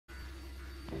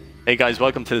Hey guys,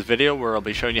 welcome to this video where I'll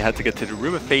be showing you how to get to the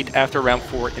Room of Fate after round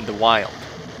 4 in the wild.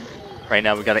 Right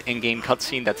now we got an in-game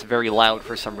cutscene that's very loud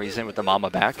for some reason with the mama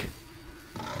back,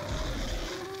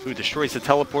 who destroys the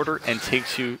teleporter and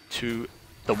takes you to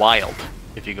the wild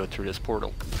if you go through this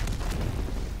portal.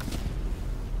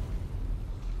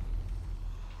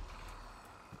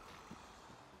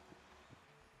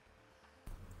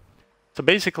 So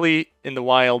basically, in the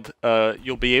wild,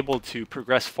 you'll be able to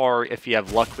progress far if you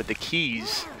have luck with the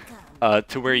keys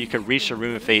to where you can reach the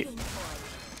Room of Fate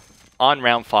on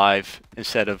round 5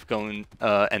 instead of going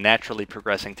and naturally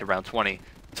progressing to round 20.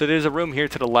 So there's a room here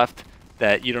to the left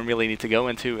that you don't really need to go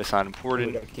into. It's not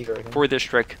important for this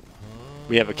trick.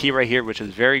 We have a key right here, which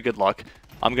is very good luck.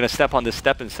 I'm going to step on this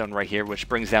stepping stone right here, which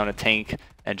brings down a tank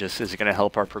and just is going to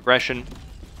help our progression.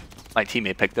 My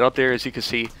teammate picked it up there, as you can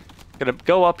see. Gonna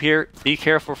go up here, be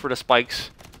careful for the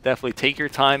spikes. Definitely take your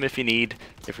time if you need.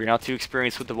 If you're not too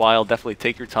experienced with the wild, definitely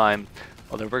take your time.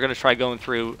 Although we're gonna try going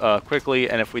through quickly,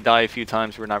 and if we die a few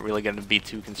times, we're not really gonna be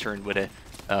too concerned with it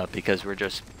because we're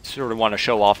just sort of want to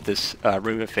show off this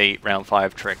Room of Fate round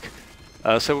 5 trick.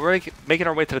 So we're making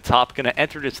our way to the top. Gonna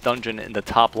enter this dungeon in the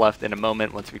top left in a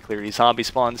moment once we clear these zombie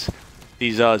spawns.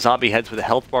 These zombie heads with the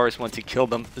health bars, once you kill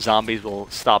them, zombies will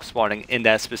stop spawning in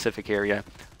that specific area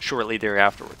shortly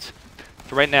thereafterwards.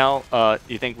 So right now,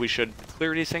 you think we should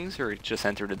clear these things or just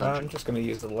enter the dungeon? I'm just going to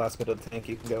use the last bit of the tank.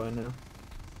 You can go in now.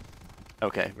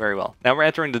 Okay, very well. Now we're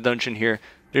entering the dungeon here.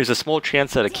 There's a small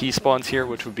chance that a key spawns here,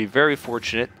 which would be very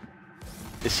fortunate.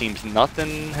 It seems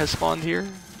nothing has spawned here.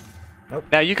 Nope.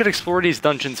 Now you could explore these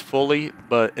dungeons fully,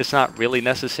 but it's not really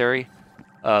necessary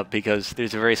because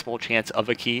there's a very small chance of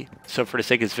a key. So for the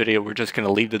sake of this video, we're just going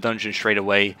to leave the dungeon straight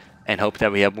away and hope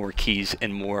that we have more keys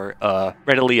in more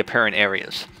readily apparent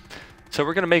areas. So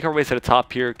we're going to make our way to the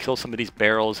top here, kill some of these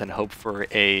barrels, and hope for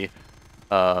a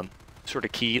sort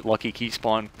of lucky key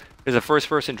spawn. There's a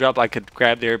first-person drop I could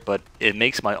grab there, but it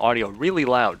makes my audio really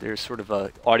loud. There's sort of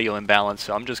a audio imbalance,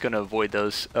 so I'm just going to avoid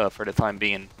those for the time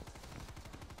being.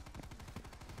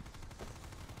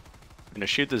 I'm going to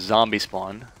shoot the zombie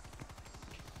spawn.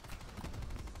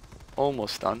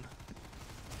 Almost done.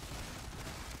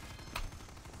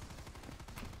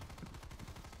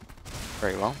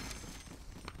 Very well.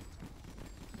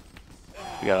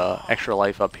 We got an extra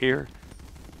life up here.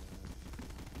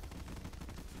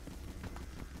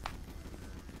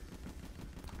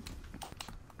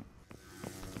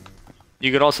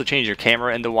 You could also change your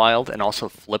camera in the wild and also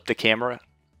flip the camera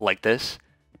like this.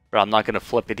 But I'm not going to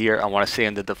flip it here. I want to stay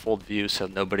in the default view so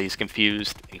nobody's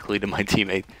confused, including my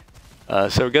teammate.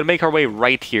 So we're going to make our way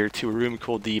right here to a room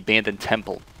called the Abandoned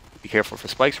Temple. Be careful for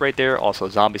spikes right there. Also a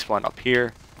zombie spawn up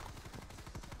here.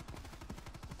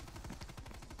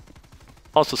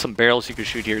 Also some barrels you can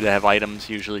shoot here that have items,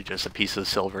 usually just a piece of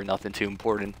silver, nothing too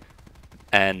important.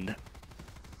 And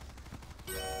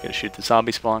gonna shoot the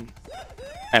zombie spawn.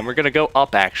 And we're gonna go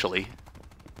up actually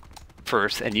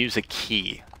first and use a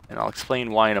key. And I'll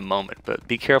explain why in a moment, but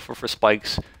be careful for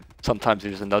spikes. Sometimes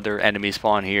there's another enemy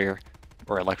spawn here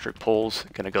or electric poles.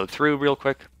 Gonna go through real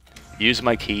quick, use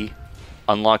my key,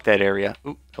 unlock that area.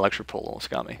 Ooh, electric pole almost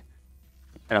got me.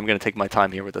 And I'm gonna take my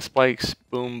time here with the spikes.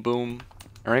 Boom, boom.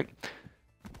 Alright.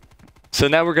 So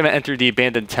now we're going to enter the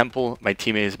Abandoned Temple. My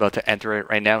teammate is about to enter it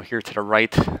right now, here to the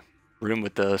right. Room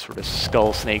with the sort of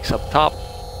skull snakes up top.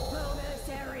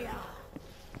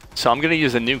 So I'm going to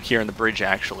use a nuke here on the bridge,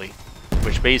 actually,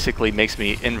 which basically makes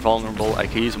me invulnerable. I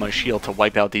can use my shield to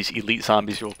wipe out these elite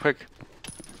zombies real quick.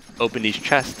 Open these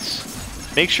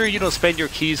chests. Make sure you don't spend your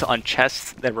keys on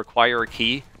chests that require a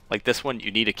key. Like this one,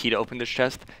 you need a key to open this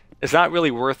chest. It's not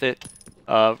really worth it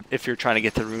if you're trying to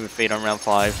get to the Room of Fate on round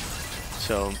 5.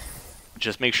 So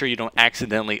just make sure you don't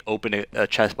accidentally open a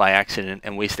chest by accident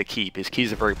and waste a key, because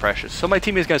keys are very precious. So my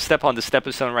teammate is going to step on the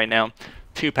stepping stone right now.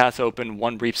 2 paths open,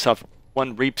 one reaps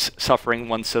suffering,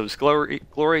 one sows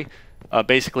glory.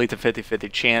 Basically it's a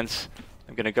 50-50 chance.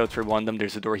 I'm going to go through one of them.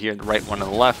 There's a door here on the right, one on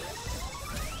the left.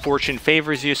 Fortune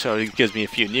favors you, so it gives me a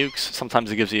few nukes. Sometimes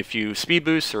it gives you a few speed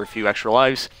boosts or a few extra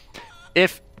lives.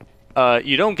 If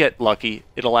you don't get lucky,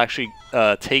 it'll actually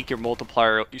take your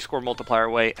score multiplier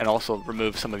away and also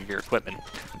remove some of your equipment.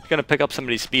 You're going to pick up some of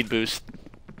these speed boosts.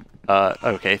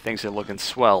 Okay, things are looking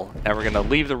swell. Now we're going to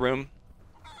leave the room.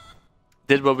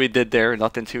 Did what we did there,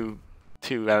 nothing too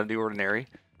out of the ordinary.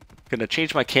 Going to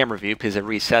change my camera view because it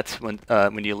resets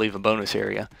when you leave a bonus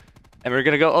area. And we're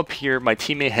going to go up here. My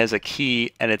teammate has a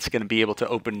key, and it's going to be able to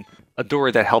open a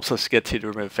door that helps us get to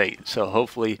the Room of Fate. So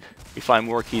hopefully we find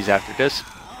more keys after this.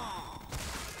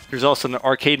 There's also an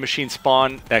arcade machine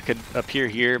spawn that could appear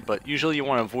here, but usually you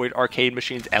want to avoid arcade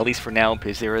machines, at least for now,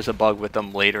 because there is a bug with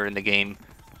them later in the game.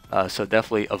 So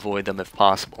definitely avoid them if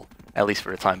possible, at least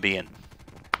for the time being.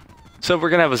 So we're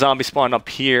going to have a zombie spawn up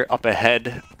here, up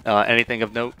ahead. Anything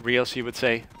of note, Rios, you would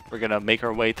say? We're going to make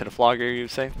our way to the flogger, you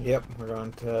would say? Yep, we're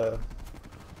going to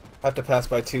have to pass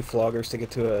by 2 floggers to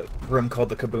get to a room called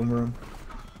the Kaboom Room.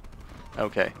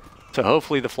 Okay. So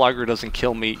hopefully the flogger doesn't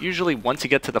kill me. Usually once you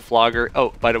get to the flogger...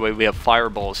 Oh, by the way, we have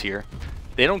fireballs here.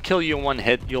 They don't kill you in one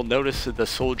hit. You'll notice that the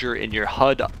soldier in your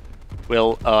HUD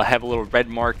will have a little red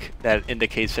mark that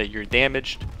indicates that you're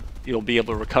damaged. You'll be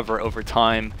able to recover over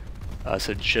time.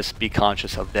 So just be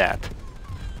conscious of that.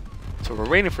 So we're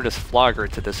waiting for this flogger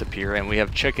to disappear, and we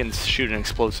have chickens shooting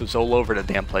explosives all over the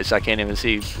damn place. I can't even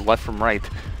see left from right.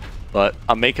 But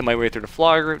I'm making my way through the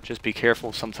flogger. Just be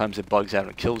careful. Sometimes it bugs out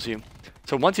and kills you.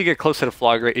 So once you get close to the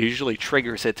flogger, it usually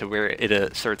triggers it to where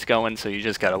it starts going. So you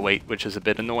just gotta wait, which is a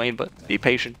bit annoying, but be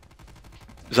patient.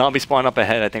 Zombie spawn up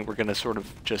ahead. I think we're gonna sort of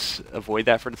just avoid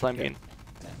that for the time being.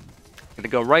 Gonna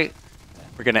go right.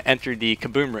 We're gonna enter the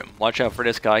Kaboom Room. Watch out for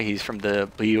this guy. He's from the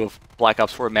BU of Black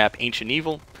Ops 4 map Ancient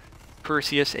Evil.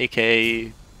 Perseus,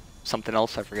 aka something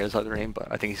else. I forget his other name,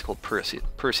 but I think he's called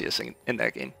Perseus in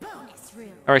that game.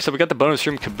 Alright, so we got the bonus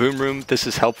room, Kaboom Room. This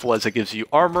is helpful as it gives you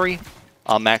armory.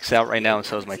 I'm maxed out right now, and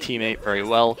so is my teammate very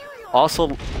well.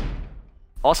 Also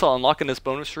unlocking this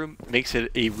bonus room makes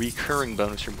it a recurring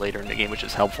bonus room later in the game, which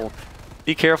is helpful.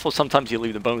 Be careful, sometimes you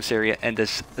leave the bonus area and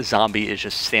this zombie is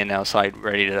just standing outside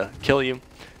ready to kill you.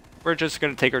 We're just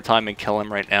going to take our time and kill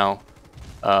him right now.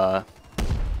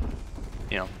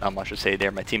 You know, not much to say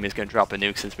there. My teammate's going to drop a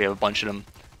nuke since we have a bunch of them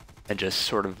and just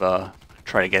sort of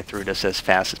try to get through this as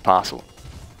fast as possible.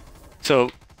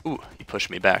 So, ooh, he pushed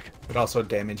me back. It also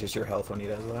damages your health when he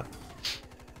does that.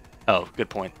 Oh, good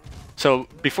point. So,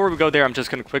 before we go there, I'm just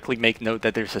going to quickly make note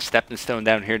that there's a stepping stone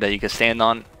down here that you can stand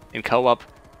on in co-op,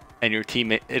 and your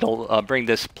teammate, it'll bring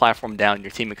this platform down.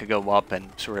 Your teammate could go up and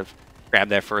sort of grab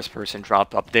that first person,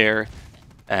 drop up there,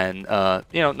 and,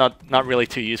 you know, not really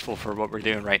too useful for what we're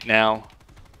doing right now.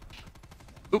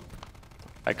 Oop.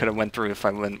 I could have went through if I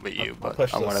went with you,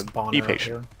 but I want to be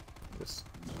patient.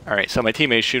 Alright, so my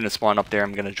teammate's shooting a spawn up there.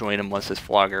 I'm going to join him once this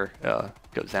flogger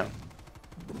goes down.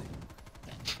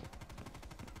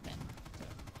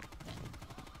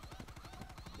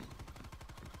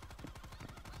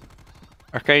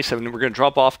 Okay, so we're going to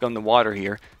drop off, go in the water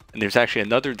here, and there's actually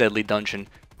another deadly dungeon.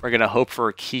 We're going to hope for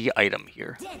a key item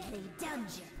here.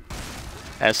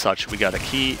 As such, we got a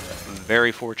key.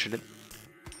 Very fortunate.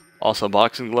 Also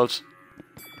boxing gloves,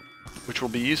 which will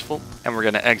be useful, and we're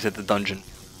going to exit the dungeon.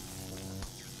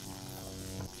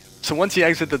 So once you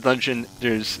exit the dungeon,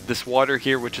 there's this water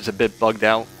here, which is a bit bugged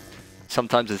out.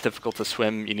 Sometimes it's difficult to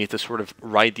swim. You need to sort of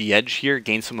ride the edge here,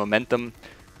 gain some momentum,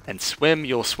 and swim.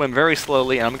 You'll swim very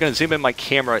slowly, and I'm going to zoom in my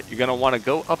camera. You're going to want to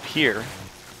go up here,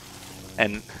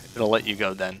 and it'll let you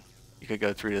go then. You could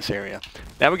go through this area.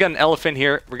 Now we got an elephant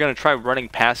here. We're going to try running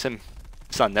past him.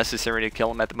 It's not necessary to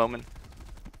kill him at the moment.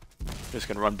 Just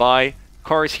going to run by.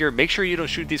 Cars here. Make sure you don't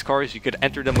shoot these cars. You could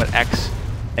enter them with X.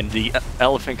 And the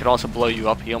elephant could also blow you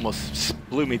up. He almost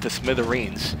blew me to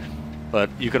smithereens. But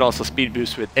you could also speed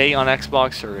boost with A on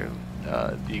Xbox or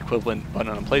the equivalent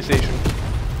button on PlayStation.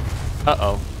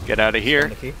 Uh-oh. Get out of here.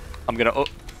 I'm gonna... Oh.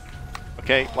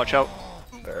 Okay, watch out.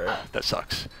 That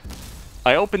sucks.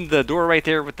 I opened the door right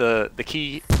there with the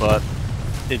key, but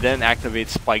it then activates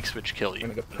spikes which kill you.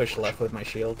 I'm gonna go push left with my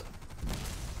shield.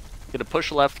 Gonna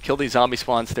push left, kill these zombie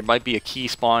spawns. There might be a key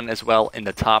spawn as well in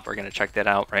the top. We're gonna check that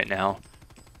out right now.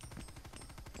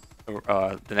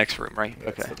 The next room, right? Yeah,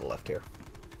 okay. to the left here.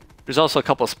 There's also a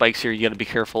couple of spikes here you gotta be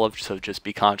careful of, so just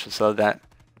be conscious of that.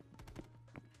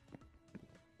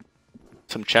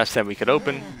 Some chests that we could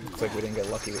open. Looks like we didn't get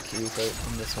lucky with keys right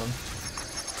on this one.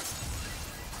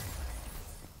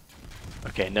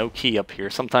 Okay, no key up here.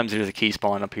 Sometimes there's a key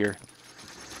spawn up here.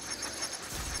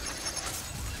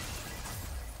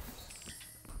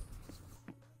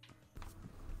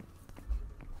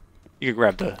 You can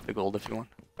grab the gold if you want.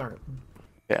 Alright.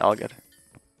 Yeah, I'll get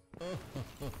it.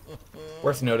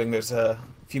 Worth noting, there's if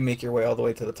you make your way all the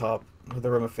way to the top of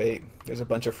the Room of Fate, there's a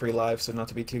bunch of free lives, so not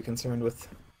to be too concerned with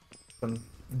some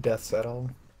deaths at all.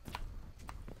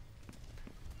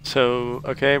 So,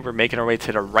 okay, we're making our way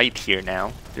to the right here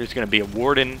now. There's going to be a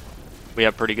warden. We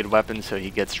have pretty good weapons, so he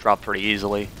gets dropped pretty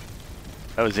easily.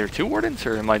 Oh, is there 2 wardens,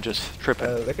 or am I just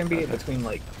tripping? They can be between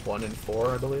like 1 and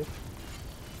 4, I believe.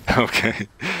 Okay.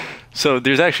 So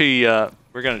there's actually,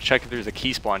 we're going to check if there's a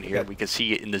key spawn here. Yep. We can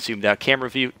see it in the zoomed out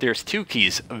camera view. There's 2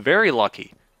 keys. Very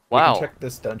lucky. Wow. We can check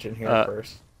this dungeon here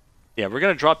first. Yeah, we're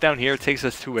going to drop down here. It takes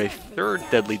us to a 3rd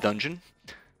deadly dungeon.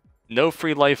 No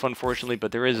free life, unfortunately,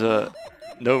 but there is a...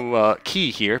 No key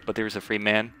here, but there's a free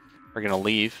man. We're going to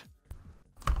leave.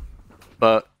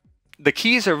 But the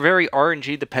keys are very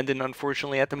RNG dependent,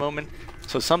 unfortunately, at the moment.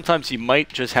 So sometimes you might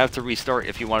just have to restart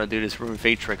if you want to do this Room of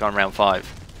Fate trick on round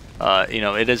 5. You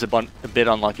know, it is a bit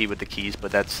unlucky with the keys,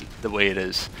 but that's the way it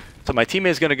is. So my teammate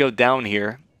is going to go down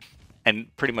here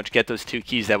and pretty much get those 2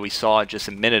 keys that we saw just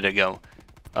a minute ago.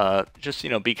 Just, you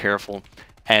know, be careful.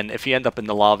 And if you end up in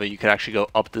the lava, you could actually go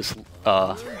up this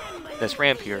this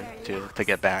ramp here to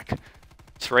get back.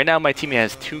 So right now my teammate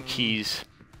has 2 keys.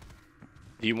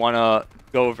 Do you want to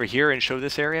go over here and show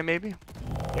this area maybe?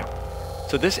 Yeah.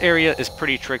 So this area is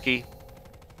pretty tricky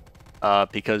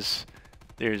because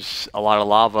there's a lot of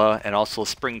lava and also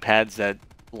spring pads that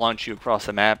launch you across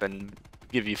the map and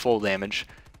give you full damage.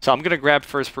 So I'm going to grab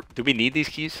first. Do we need these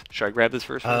keys? Should I grab this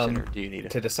first person, or do you need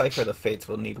it? To decipher the fates,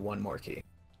 we'll need 1 more key.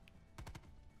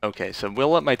 Okay, so we'll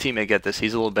let my teammate get this.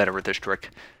 He's a little better with this trick.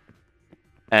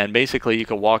 And basically, you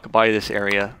can walk by this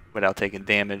area without taking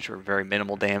damage or very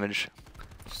minimal damage.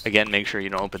 Again, make sure you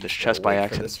don't open this chest by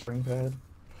accident. For the spring pad.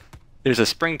 There's a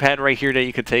spring pad right here that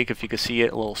you could take if you could see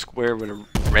it, a little square with a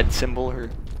red symbol, or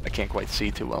I can't quite see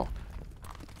too well.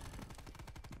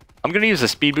 I'm going to use a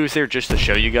speed boost there just to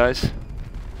show you guys.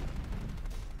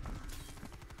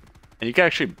 And you can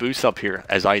actually boost up here,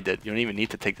 as I did. You don't even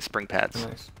need to take the spring pads.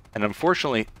 Nice. And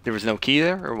unfortunately, there was no key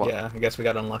there, or what? Yeah, I guess we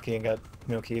got unlucky and got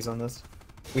no keys on this.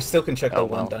 We still can check the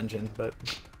one dungeon, but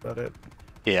about it.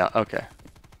 Yeah, okay.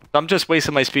 I'm just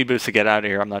wasting my speed boost to get out of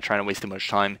here. I'm not trying to waste too much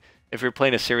time. If you're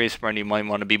playing a serious run, you might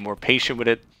want to be more patient with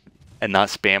it and not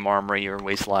spam Armory or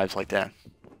waste lives like that.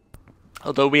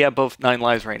 Although we have both 9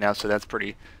 lives right now, so that's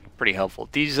pretty helpful.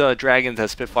 These dragons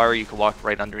have Spitfire. You can walk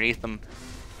right underneath them.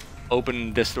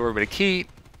 Open this door with a key,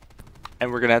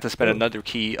 and we're going to have to spend another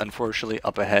key, unfortunately,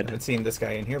 up ahead. I haven't seen this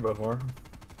guy in here before.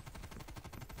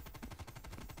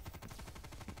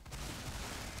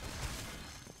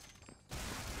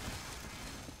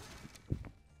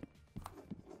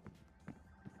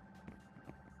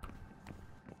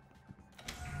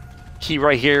 Key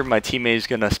right here, my teammate is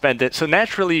going to spend it. So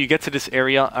naturally, you get to this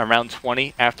area around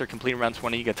 20. After completing round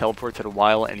 20, you get teleported to the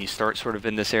wild, and you start sort of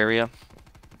in this area.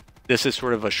 This is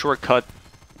sort of a shortcut.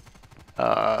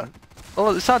 Well,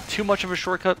 it's not too much of a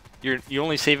shortcut. You're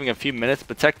only saving a few minutes,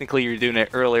 but technically you're doing it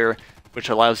earlier, which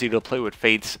allows you to play with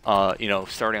fates, you know,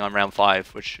 starting on round 5,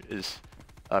 which is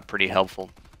pretty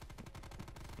helpful.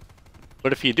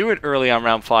 But if you do it early on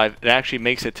round 5, it actually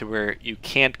makes it to where you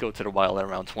can't go to the wild at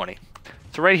round 20.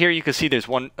 So right here you can see there's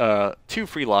 2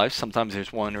 free lives. Sometimes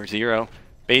there's 1 or 0.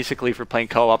 Basically, if you're playing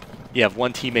co-op, you have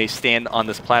one teammate stand on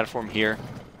this platform here,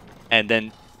 and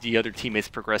then the other teammates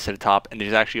progress to the top, and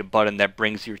there's actually a button that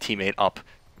brings your teammate up.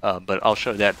 But I'll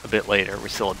show that a bit later. We're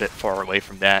still a bit far away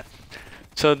from that.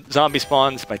 So zombie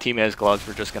spawns. My teammate has gloves.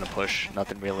 We're just going to push.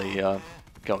 Nothing really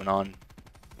going on.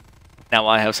 Now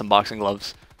I have some boxing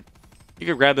gloves. You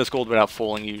can grab this gold without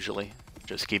falling usually.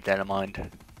 Just keep that in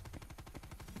mind.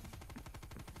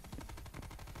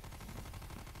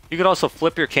 You could also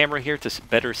flip your camera here to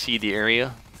better see the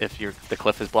area if the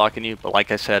cliff is blocking you. But like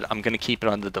I said, I'm going to keep it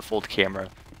on the default camera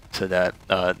so that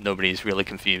nobody's really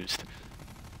confused.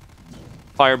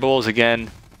 Fireballs,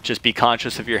 again, just be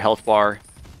conscious of your health bar.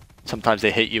 Sometimes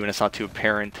they hit you and it's not too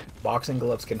apparent. Boxing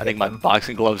gloves can I think my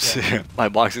boxing gloves, my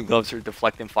boxing gloves are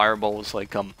deflecting fireballs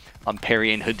like I'm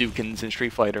parrying Hadoukens in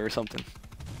Street Fighter or something.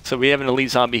 So we have an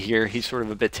elite zombie here. He's sort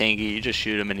of a bit tanky. You just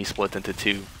shoot him and he splits into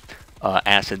 2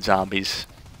 acid zombies,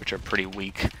 which are pretty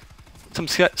weak. Some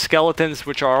skeletons,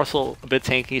 which are also a bit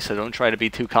tanky, so don't try to be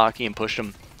too cocky and push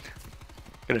them.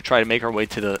 Gonna try to make our way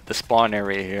to the spawn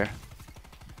area here.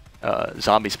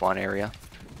 Zombie spawn area.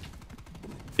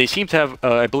 They seem to have,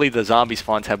 I believe the zombie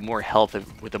spawns have more health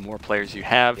with the more players you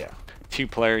have. Yeah.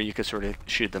 2-player, you can sort of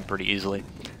shoot them pretty easily.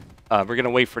 We're gonna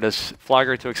wait for this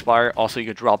flagger to expire. Also, you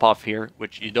could drop off here,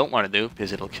 which you don't want to do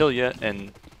because it'll kill you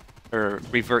or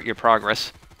revert your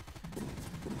progress.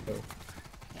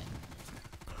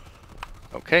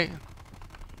 Okay.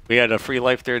 We had a free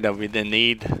life there that we didn't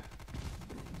need.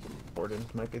 Warden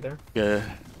might be there.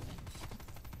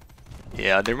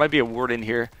 Yeah, there might be a warden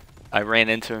here. I ran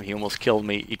into him. He almost killed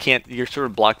me. You're sort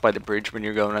of blocked by the bridge when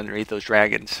you're going underneath those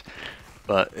dragons.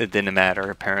 But it didn't matter,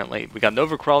 apparently. We got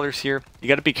Nova Crawlers here. You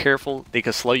got to be careful. They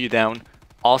can slow you down.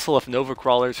 Also, if Nova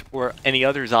Crawlers or any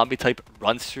other zombie type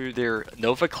runs through their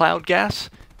Nova Cloud gas,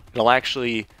 it'll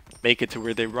actually make it to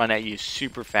where they run at you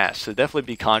super fast. So definitely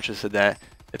be conscious of that.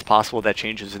 It's possible that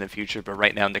changes in the future, but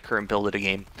right now in the current build of the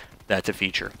game, that's a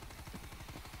feature.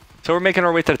 So we're making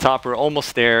our way to the top. We're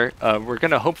almost there. We're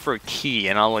going to hope for a key,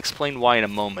 and I'll explain why in a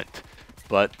moment.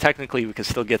 But technically, we can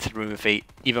still get to the Room of Fate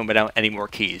even without any more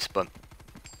keys. But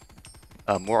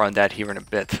more on that here in a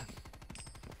bit.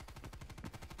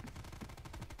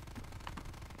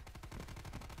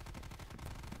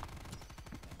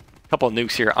 couple of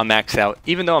nukes here. I'm maxed out.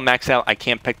 Even though I'm maxed out, I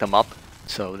can't pick them up.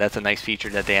 So that's a nice feature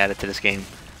that they added to this game,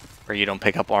 where you don't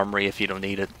pick up Armory if you don't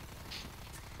need it.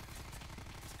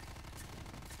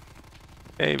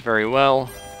 Okay, very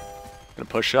well. Gonna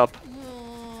push up.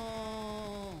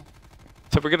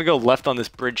 So we're gonna go left on this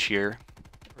bridge here.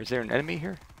 Or is there an enemy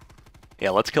here? Yeah,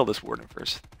 let's kill this warden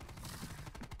first.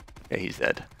 Okay, he's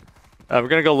dead. We're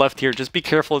gonna go left here. Just be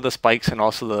careful of the spikes and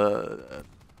also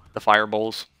the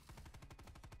fireballs.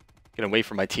 Gonna wait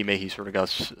for my teammate. He sort of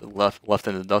got left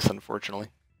in the dust, unfortunately.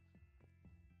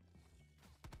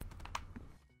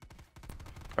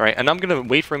 All right, and I'm gonna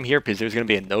wait for him here because there's gonna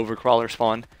be a Nova Crawler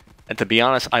spawn. And to be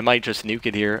honest, I might just nuke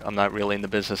it here. I'm not really in the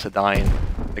business of dying.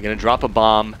 They're gonna drop a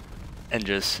bomb and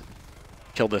just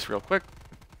kill this real quick.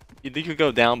 You could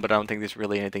go down, but I don't think there's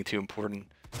really anything too important.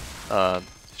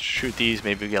 Shoot these,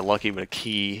 maybe we get lucky with a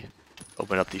key.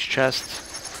 Open up these chests.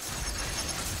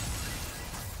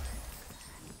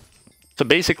 So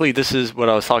basically, this is what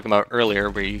I was talking about earlier,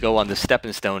 where you go on the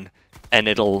stepping stone, and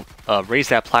it'll raise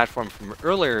that platform from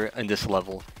earlier in this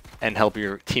level, and help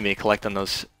your teammate collect on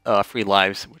those free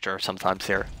lives, which are sometimes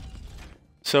there.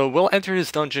 So we'll enter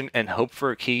this dungeon and hope for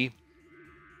a key.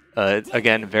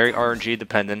 Again, very RNG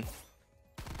dependent.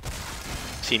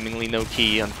 Seemingly no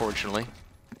key, unfortunately.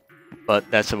 But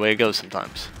that's the way it goes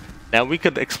sometimes. Now we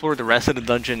could explore the rest of the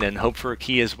dungeon and hope for a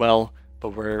key as well, but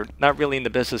we're not really in the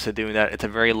business of doing that. It's a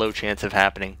very low chance of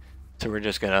happening, so we're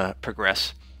just gonna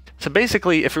progress. So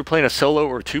basically, if you're playing a solo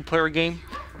or two-player game,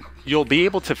 you'll be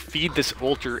able to feed this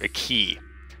altar a key.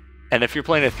 And if you're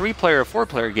playing a 3-player or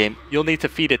 4-player game, you'll need to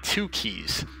feed it 2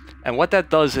 keys. And what that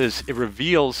does is it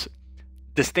reveals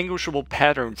distinguishable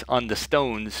patterns on the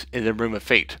stones in the Room of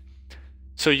Fate.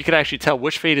 So you can actually tell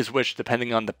which fate is which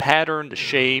depending on the pattern, the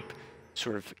shape,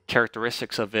 sort of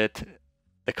characteristics of it,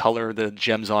 the color, the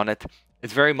gems on it.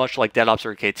 It's very much like Dead Ops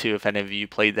Arcade 2 if any of you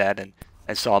played that and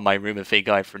saw my Room of Fate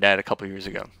guide for that a couple years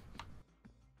ago.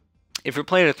 If you're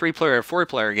playing a 3-player or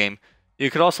 4-player game, you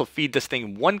could also feed this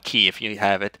thing 1 key if you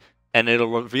have it, and it'll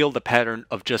reveal the pattern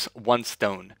of just 1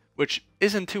 stone, which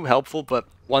isn't too helpful, but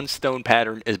 1 stone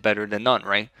pattern is better than none,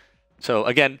 right? So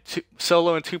again,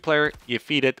 solo and 2-player, you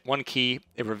feed it 1 key,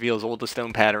 it reveals all the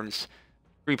stone patterns.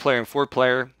 3-player and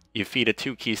 4-player, you feed it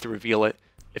 2 keys to reveal it.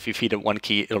 If you feed it 1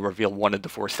 key, it'll reveal 1 of the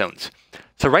 4 stones.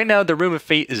 So right now, the Room of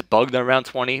Fate is bugged at around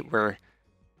 20, where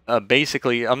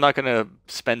basically, I'm not going to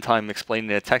spend time explaining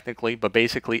it technically, but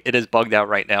basically, it is bugged out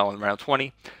right now on round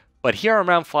 20. But here on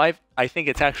round 5, I think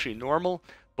it's actually normal,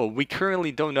 but we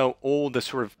currently don't know all the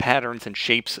sort of patterns and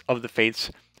shapes of the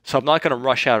fates. So I'm not going to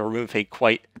rush out a Room of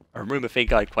Fate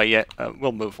guide quite yet.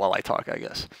 We'll move while I talk, I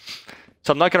guess.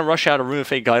 So I'm not going to rush out a Room of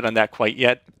Fate guide on that quite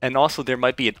yet. And also there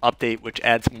might be an update which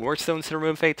adds more stones to the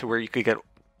Room of Fate to where you could get,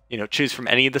 choose from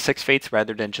any of the 6 fates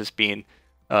rather than just being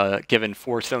given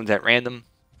 4 stones at random.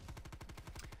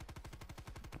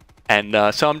 And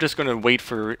so I'm just going to wait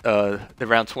for the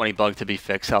round 20 bug to be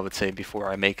fixed, I would say,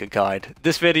 before I make a guide.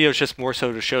 This video is just more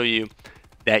so to show you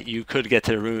that you could get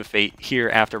to the Room of Fate here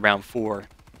after round 4,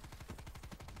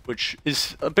 which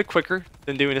is a bit quicker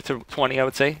than doing it to 20, I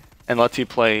would say, and lets you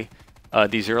play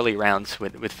these early rounds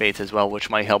with Fates as well, which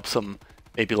might help some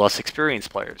maybe less experienced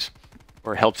players,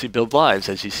 or helps you build lives.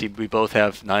 As you see, we both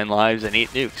have 9 lives and 8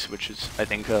 nukes, which is, I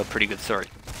think, a pretty good start.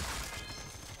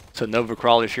 So Nova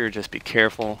Crawlers here, just be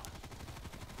careful.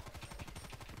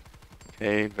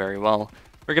 Okay, very well.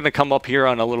 We're going to come up here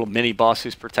on a little mini boss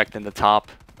who's protecting the top,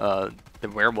 the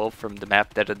werewolf from the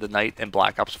map Dead of the Night and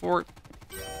Black Ops 4.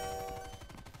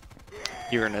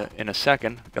 Here in a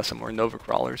second, got some more Nova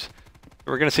Crawlers.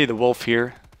 We're going to see the wolf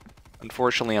here.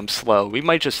 Unfortunately, I'm slow. We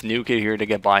might just nuke it here to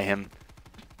get by him.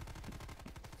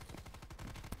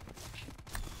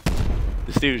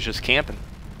 This dude is just camping.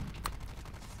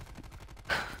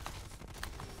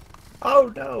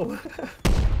 Oh no!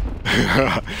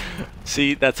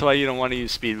 See, that's why you don't want to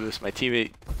use speed boost. My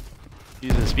teammate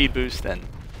uses speed boost and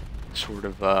sort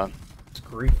of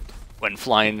went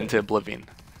flying into oblivion.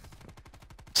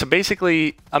 So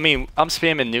basically, I mean, I'm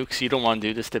spamming nukes. You don't want to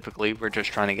do this typically. We're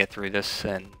just trying to get through this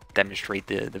and demonstrate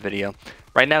the video.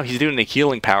 Right now, he's doing the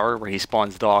healing power where he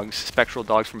spawns dogs, spectral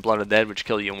dogs from Blood of the Dead, which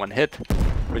kill you in 1 hit,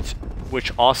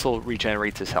 which also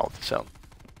regenerates his health. So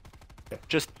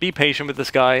just be patient with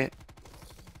this guy.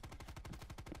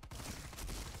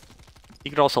 You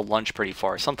could also lunge pretty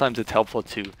far. Sometimes it's helpful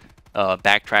to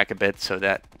backtrack a bit so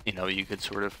that, you could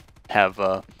sort of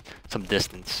have some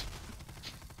distance.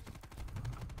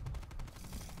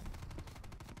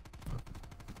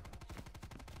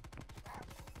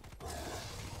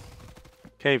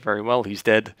 Okay, very well. He's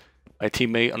dead. My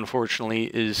teammate, unfortunately,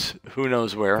 is who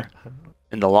knows where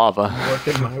in the lava. I'm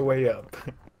working my way up.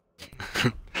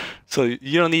 So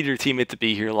you don't need your teammate to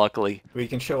be here, luckily. We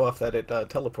can show off that it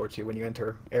teleports you when you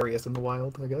enter areas in the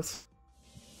wild, I guess.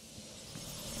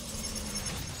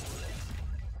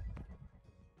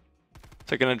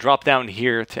 So going to drop down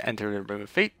here to enter the Room of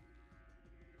Fate.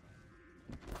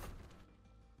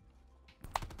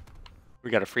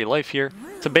 We got a free life here.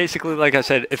 So basically, like I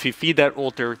said, if you feed that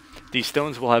altar, these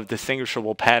stones will have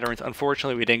distinguishable patterns.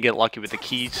 Unfortunately, we didn't get lucky with the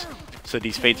keys, so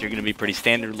these fates are going to be pretty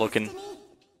standard looking.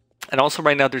 And also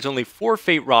right now, there's only 4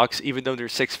 fate rocks, even though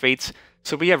there's 6 fates.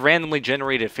 So we have randomly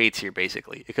generated fates here,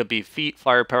 basically. It could be feet,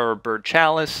 firepower, bird,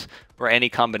 chalice, or any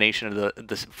combination of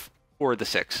the 4 of the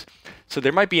 6. So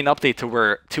there might be an update to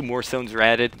where 2 more stones are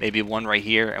added, maybe 1 right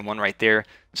here and 1 right there.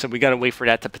 So we got to wait for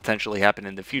that to potentially happen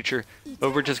in the future.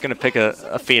 But we're just going to pick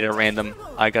a fate at random.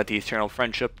 I got the Eternal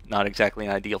Friendship, not exactly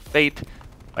an ideal fate.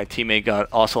 My teammate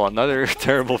got also another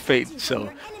terrible fate.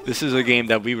 So this is a game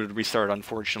that we would restart,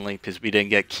 unfortunately, because we didn't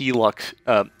get key luck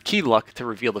to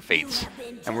reveal the fates.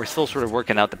 And we're still sort of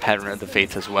working out the pattern of the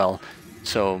fates as well.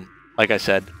 So, like I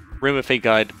said, Room of Fate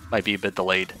guide might be a bit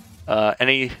delayed.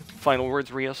 Any final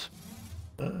words, Rios?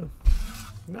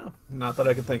 No, not that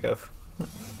I can think of.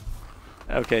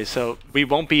 Okay, so we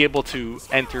won't be able to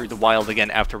enter the wild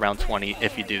again after round 20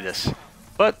 if you do this.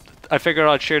 But I figured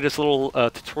I'd share this little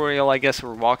tutorial, I guess,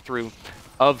 or walkthrough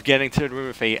of getting to the Room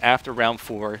of Fate after round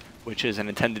 4, which is an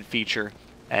intended feature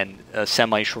and a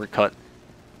semi-shortcut.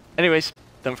 Anyways,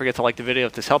 don't forget to like the video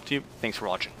if this helped you. Thanks for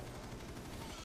watching.